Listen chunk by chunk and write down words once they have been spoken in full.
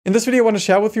In this video I want to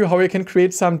share with you how you can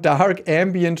create some dark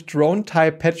ambient drone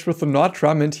type patch with the Nord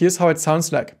drum, and here's how it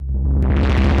sounds like.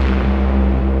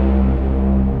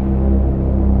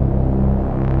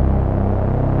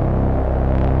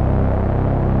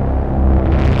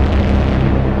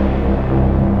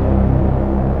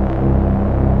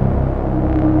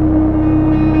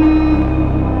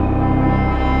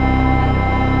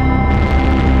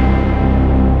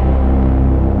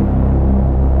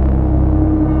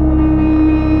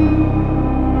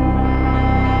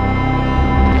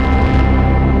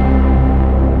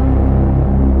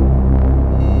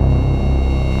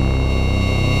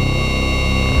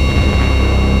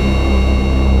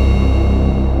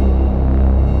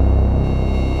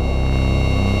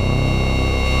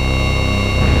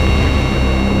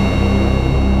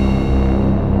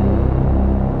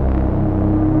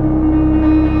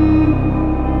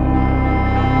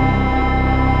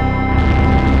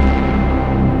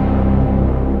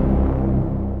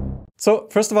 So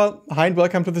first of all, hi and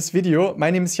welcome to this video.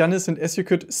 My name is Jannis, and as you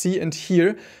could see and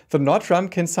hear, the Nord drum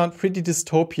can sound pretty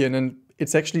dystopian, and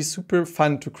it's actually super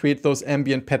fun to create those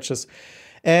ambient patches.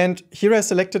 And here I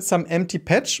selected some empty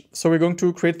patch, so we're going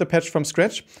to create the patch from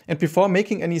scratch. And before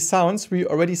making any sounds, we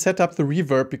already set up the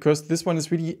reverb, because this one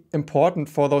is really important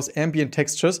for those ambient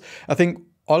textures. I think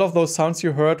all of those sounds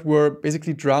you heard were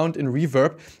basically drowned in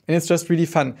reverb, and it's just really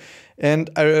fun. And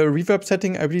a reverb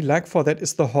setting I really like for that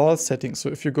is the hall setting. So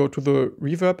if you go to the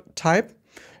reverb type,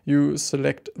 you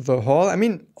select the hall,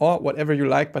 or whatever you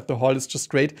like, but the hall is just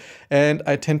great. And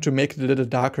I tend to make it a little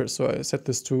darker, so I set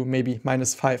this to maybe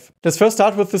 -5. Let's first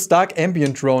start with this dark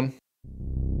ambient drone.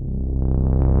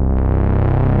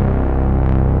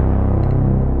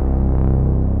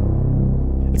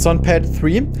 It's on pad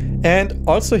 3, and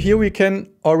also here we can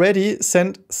already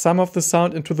send some of the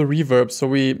sound into the reverb. So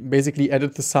we basically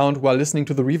added the sound while listening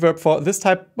to the reverb. For this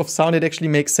type of sound, it actually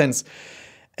makes sense.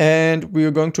 And we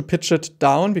are going to pitch it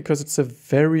down because it's a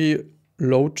very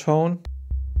low tone.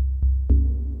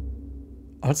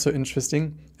 Also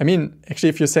interesting. Actually,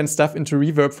 if you send stuff into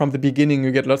reverb from the beginning,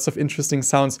 you get lots of interesting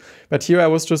sounds. But here I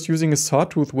was just using a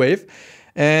sawtooth wave.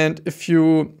 And if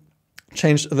you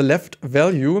change the left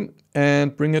value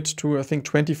and bring it to, I think,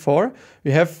 24,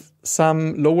 we have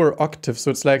some lower octave.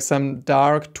 So it's like some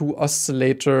dark to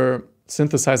oscillator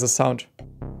synthesizer sound.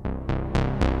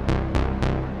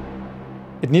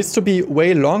 It needs to be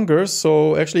way longer,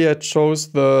 so actually I chose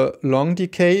the long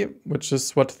decay, which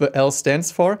is what the L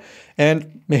stands for,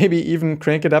 and maybe even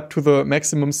crank it up to the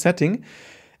maximum setting.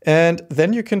 And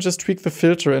then you can just tweak the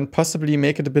filter and possibly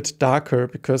make it a bit darker,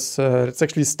 because let's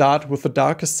actually start with the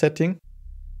darkest setting.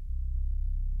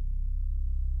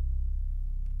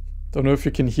 Don't know if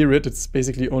you can hear it, it's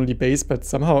basically only bass, but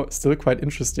somehow still quite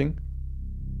interesting.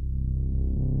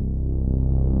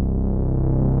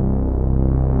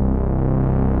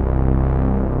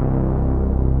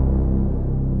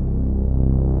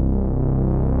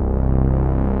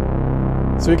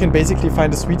 So you can basically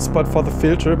find a sweet spot for the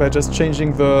filter by just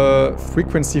changing the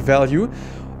frequency value.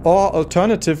 Or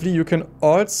alternatively, you can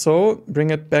also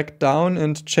bring it back down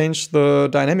and change the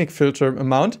dynamic filter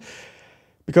amount,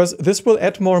 because this will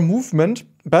add more movement,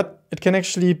 but it can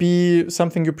actually be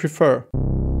something you prefer.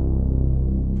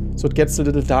 So it gets a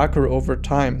little darker over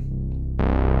time.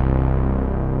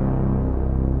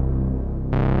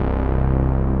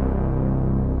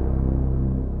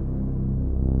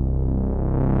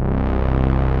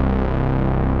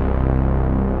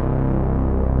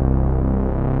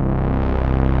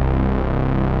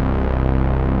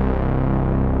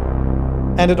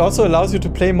 And it also allows you to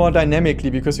play more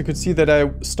dynamically, because you could see that I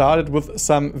started with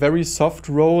some very soft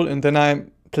roll and then I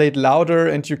played louder,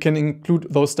 and you can include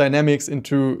those dynamics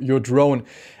into your drone.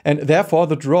 And therefore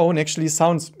the drone actually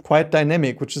sounds quite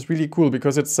dynamic, which is really cool,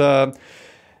 because it's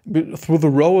through the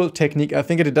roll technique. I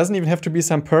think it doesn't even have to be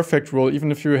some perfect roll.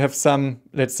 Even if you have some,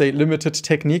 let's say, limited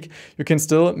technique, you can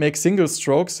still make single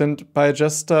strokes, and by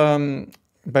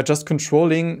just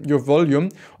controlling your volume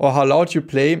or how loud you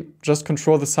play, just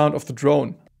control the sound of the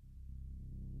drone.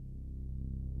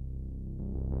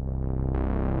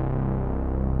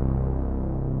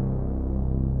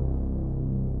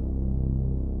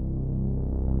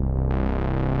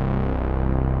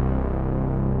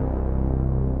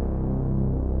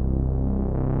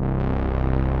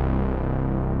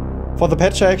 For the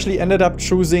patch, I actually ended up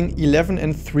choosing 11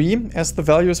 and 3 as the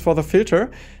values for the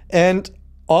filter. And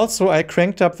also, I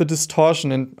cranked up the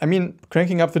distortion, and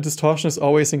cranking up the distortion is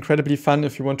always incredibly fun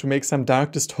if you want to make some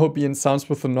dark dystopian sounds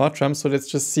with the Nord drum, so let's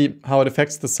just see how it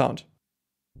affects the sound.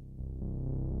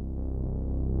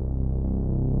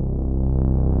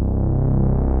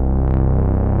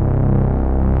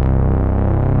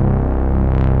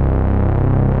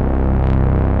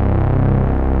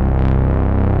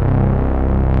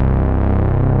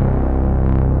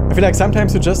 feel like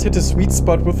sometimes you just hit a sweet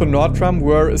spot with the Nordram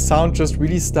where a sound just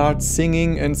really starts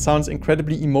singing and sounds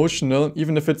incredibly emotional,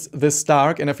 even if it's this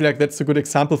dark, and I feel like that's a good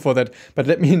example for that. But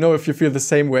let me know if you feel the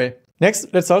same way.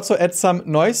 Next, let's also add some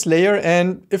noise layer,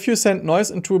 and if you send noise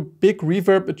into a big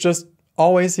reverb, it just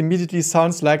always immediately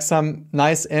sounds like some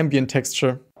nice ambient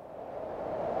texture.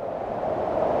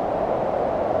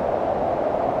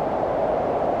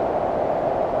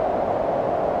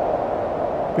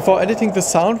 Before editing the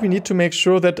sound, we need to make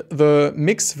sure that the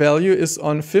mix value is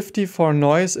on 50 for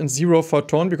noise and 0 for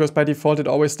tone, because by default it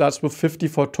always starts with 50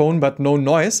 for tone but no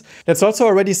noise. Let's also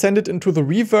already send it into the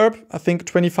reverb. I think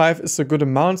 25 is a good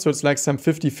amount, so it's like some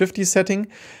 50-50 setting.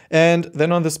 And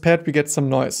then on this pad we get some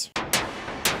noise.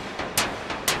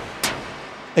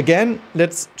 Again,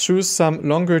 let's choose some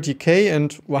longer decay,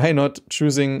 and why not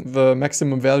choosing the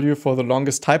maximum value for the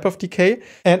longest type of decay.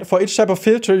 And for each type of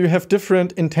filter you have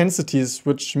different intensities,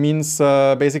 which means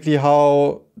basically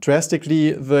how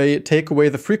drastically they take away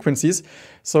the frequencies.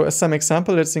 So as some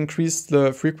example, let's increase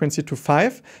the frequency to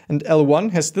 5, and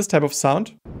L1 has this type of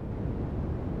sound,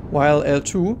 while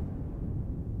L2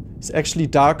 is actually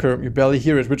darker, you barely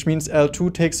hear it, which means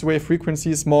L2 takes away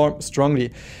frequencies more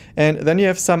strongly. And then you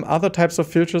have some other types of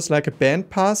filters like a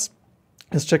band pass.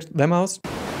 Let's check them out.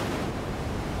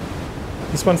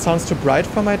 This one sounds too bright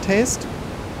for my taste,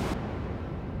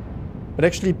 but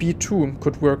actually B2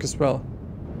 could work as well.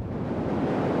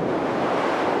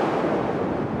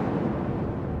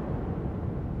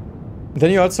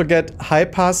 Then you also get high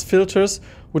pass filters,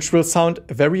 which will sound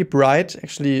very bright.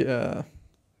 Actually,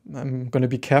 I'm gonna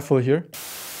be careful here.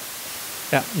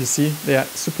 Yeah, you see, they are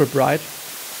super bright.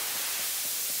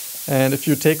 And if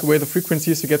you take away the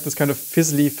frequencies, you get this kind of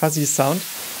fizzly, fuzzy sound.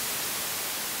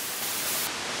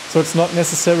 So it's not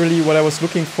necessarily what I was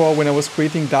looking for when I was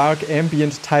creating dark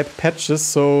ambient type patches.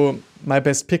 So my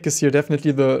best pick is here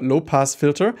definitely the low pass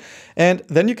filter. And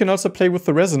then you can also play with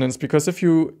the resonance, because if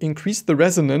you increase the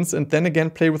resonance and then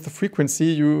again play with the frequency,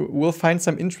 you will find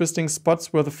some interesting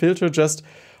spots where the filter just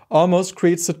almost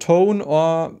creates a tone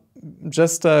or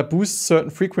just boosts certain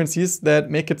frequencies that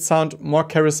make it sound more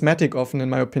charismatic often, in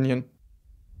my opinion.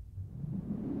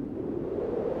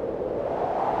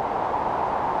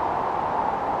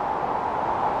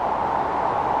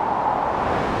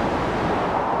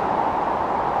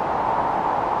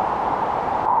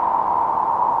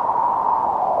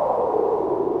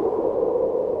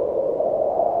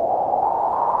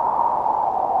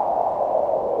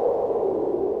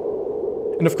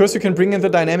 And of course you can bring in the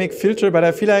dynamic filter, but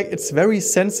I feel like it's very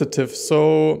sensitive.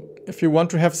 So if you want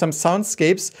to have some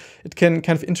soundscapes, it can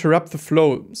kind of interrupt the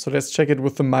flow. So let's check it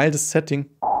with the mildest setting.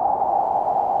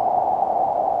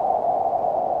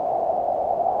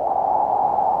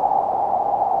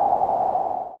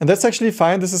 And that's actually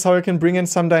fine. This is how I can bring in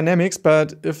some dynamics,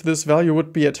 but if this value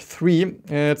would be at 3,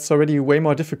 it's already way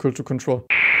more difficult to control.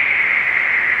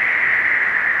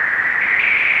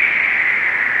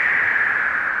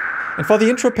 And for the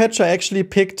intro patch, I actually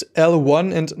picked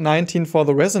L1 and 19 for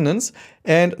the resonance.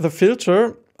 And the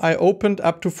filter, I opened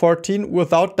up to 14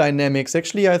 without dynamics.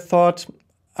 Actually, I thought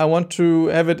I want to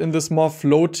have it in this more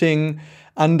floating,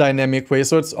 undynamic way.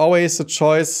 So it's always a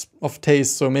choice of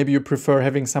taste. So maybe you prefer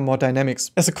having some more dynamics.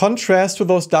 As a contrast to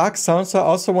those dark sounds, I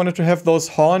also wanted to have those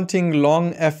haunting,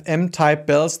 long FM type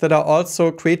bells that are also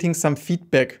creating some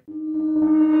feedback.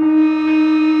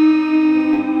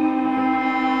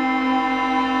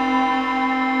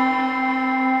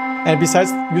 And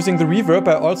besides using the reverb,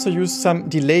 I also use some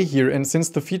delay here. And since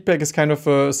the feedback is kind of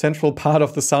a central part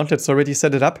of the sound, let's already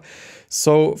set it up.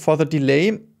 So for the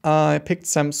delay, I picked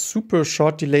some super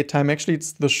short delay time. Actually,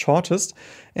 it's the shortest,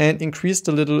 and increased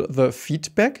a little the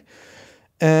feedback.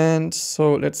 And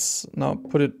so let's now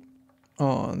put it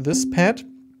on this pad.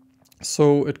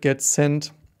 So it gets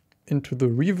sent into the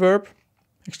reverb.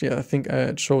 Actually, I think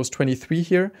it shows 23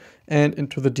 here, and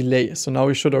into the delay. So now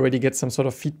we should already get some sort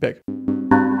of feedback.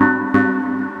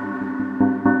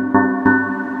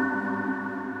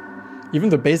 Even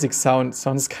the basic sound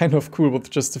sounds kind of cool with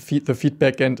just the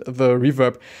feedback and the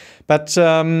reverb. But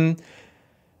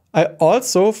I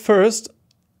also first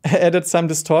added some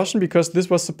distortion, because this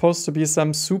was supposed to be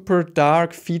some super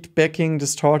dark feedbacking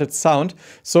distorted sound.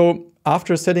 So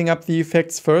after setting up the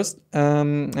effects first,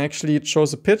 actually it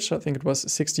shows a pitch, I think it was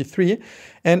 63.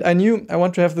 And I knew I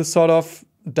want to have this sort of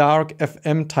dark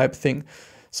FM type thing.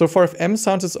 So for FM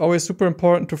sounds, it's always super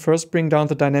important to first bring down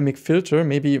the dynamic filter,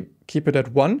 maybe keep it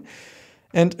at 1.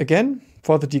 And again,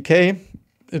 for the decay,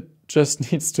 it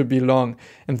just needs to be long.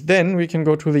 And then we can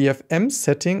go to the FM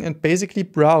setting and basically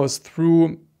browse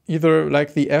through either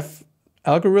like the F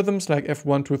algorithms like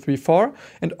F1, 2, 3, 4,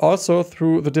 and also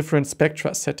through the different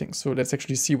spectra settings. So let's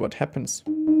actually see what happens.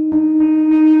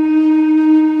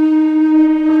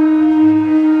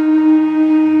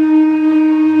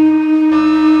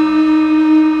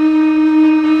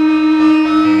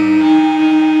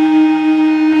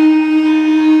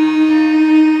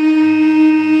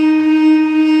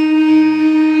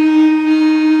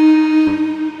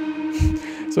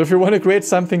 So if you want to create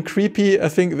something creepy, I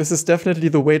think this is definitely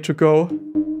the way to go.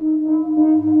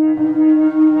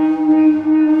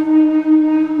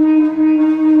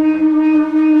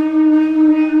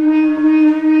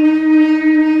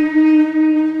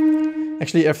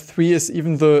 Actually, F3 is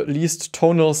even the least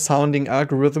tonal sounding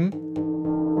algorithm.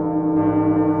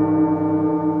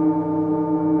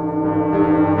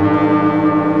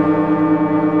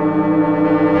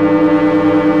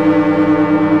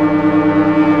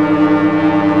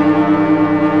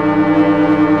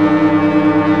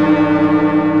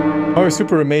 I was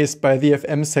super amazed by the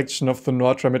FM section of the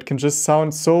Nordram. It can just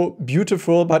sound so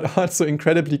beautiful, but also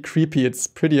incredibly creepy. It's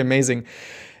pretty amazing.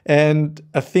 And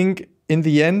I think in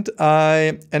the end,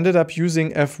 I ended up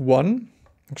using F1.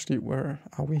 Actually, where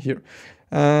are we here?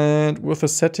 And with a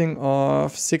setting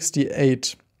of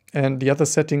 68. And the other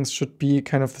settings should be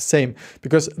kind of the same.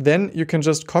 Because then you can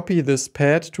just copy this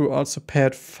pad to also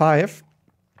pad 5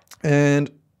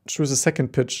 and choose a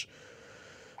second pitch.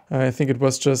 I think it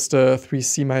was just 3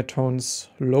 semitones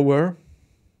lower.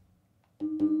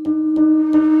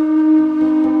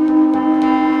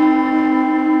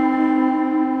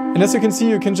 And as you can see,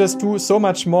 you can just do so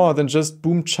much more than just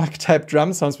boom chuck type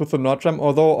drum sounds with the Nordram,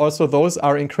 although also those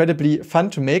are incredibly fun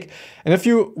to make. And if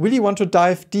you really want to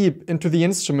dive deep into the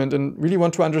instrument and really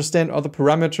want to understand all the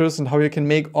parameters and how you can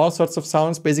make all sorts of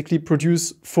sounds, basically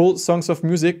produce full songs of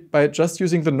music by just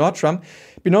using the Nordram,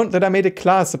 be known that I made a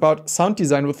class about sound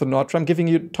design with the Nordram, giving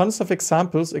you tons of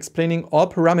examples, explaining all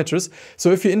parameters.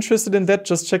 So if you're interested in that,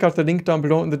 just check out the link down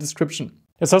below in the description.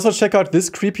 Let's also check out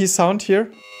this creepy sound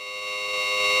here.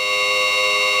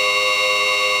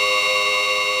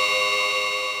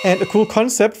 And a cool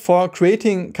concept for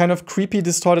creating kind of creepy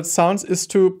distorted sounds is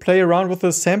to play around with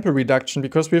the sample reduction,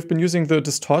 because we've been using the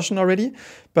distortion already,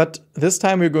 but this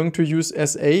time we're going to use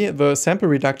SA, the sample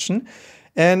reduction.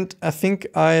 And I think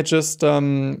I just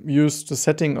used the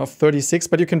setting of 36,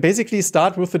 but you can basically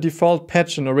start with the default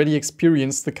patch and already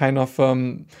experience the kind of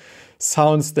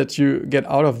sounds that you get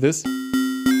out of this.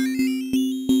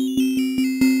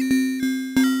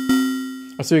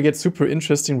 So you get super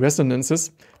interesting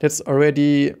resonances. Let's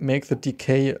already make the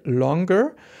decay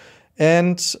longer.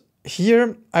 And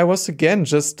here I was again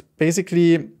just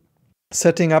basically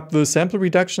setting up the sample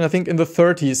reduction. I think in the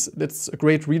 30s, that's a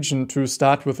great region to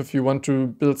start with if you want to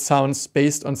build sounds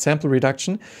based on sample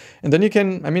reduction. And then you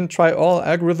can, try all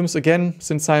algorithms again.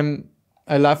 Since I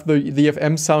love the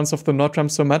FM sounds of the Nordram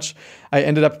so much, I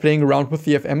ended up playing around with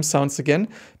the FM sounds again.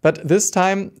 But this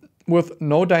time, with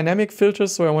no dynamic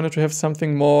filters, so I wanted to have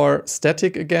something more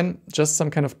static again, just some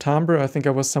kind of timbre. I think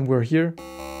I was somewhere here.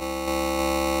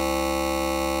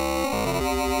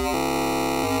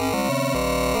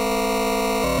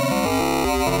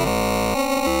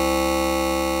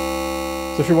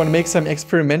 So if you want to make some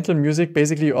experimental music,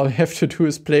 basically all you have to do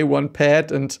is play one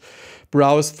pad and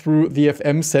browse through the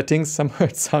FM settings. Somehow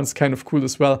it sounds kind of cool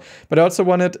as well. But I also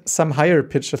wanted some higher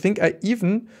pitch. I think I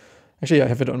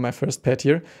have it on my first pad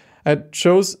here. I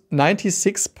chose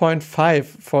 96.5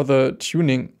 for the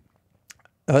tuning.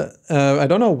 I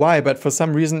don't know why, but for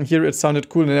some reason here it sounded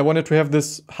cool. And I wanted to have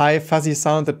this high fuzzy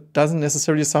sound that doesn't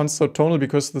necessarily sound so tonal,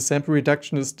 because the sample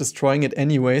reduction is destroying it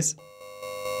anyways.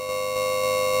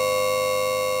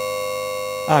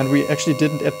 And we actually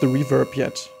didn't add the reverb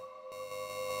yet.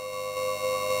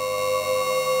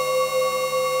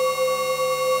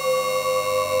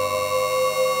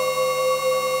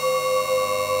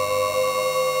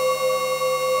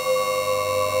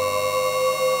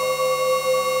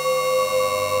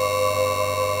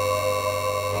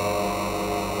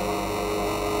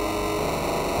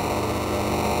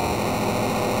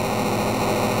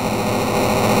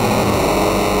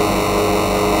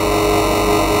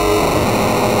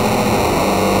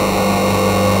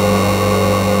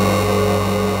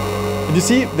 And you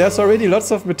see, there's already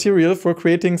lots of material for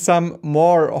creating some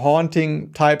more haunting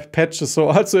type patches. So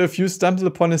also if you stumble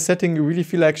upon a setting you really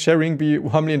feel like sharing, be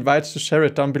warmly invited to share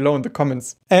it down below in the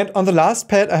comments. And on the last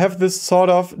pad I have this sort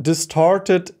of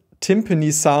distorted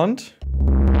timpani sound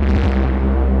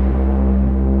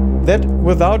that,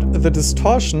 without the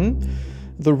distortion,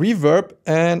 the reverb,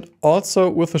 and also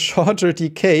with a shorter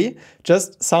decay,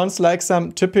 just sounds like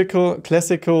some typical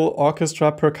classical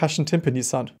orchestra percussion timpani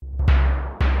sound.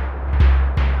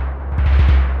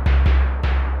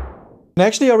 And I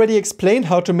actually already explained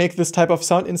how to make this type of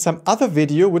sound in some other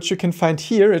video, which you can find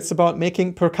here. It's about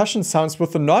making percussion sounds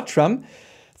with the Nord drum.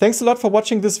 Thanks a lot for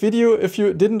watching this video. If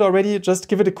you didn't already, just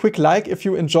give it a quick like if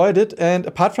you enjoyed it. And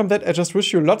apart from that, I just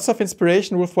wish you lots of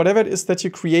inspiration with whatever it is that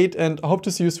you create, and I hope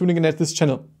to see you soon again at this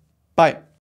channel. Bye.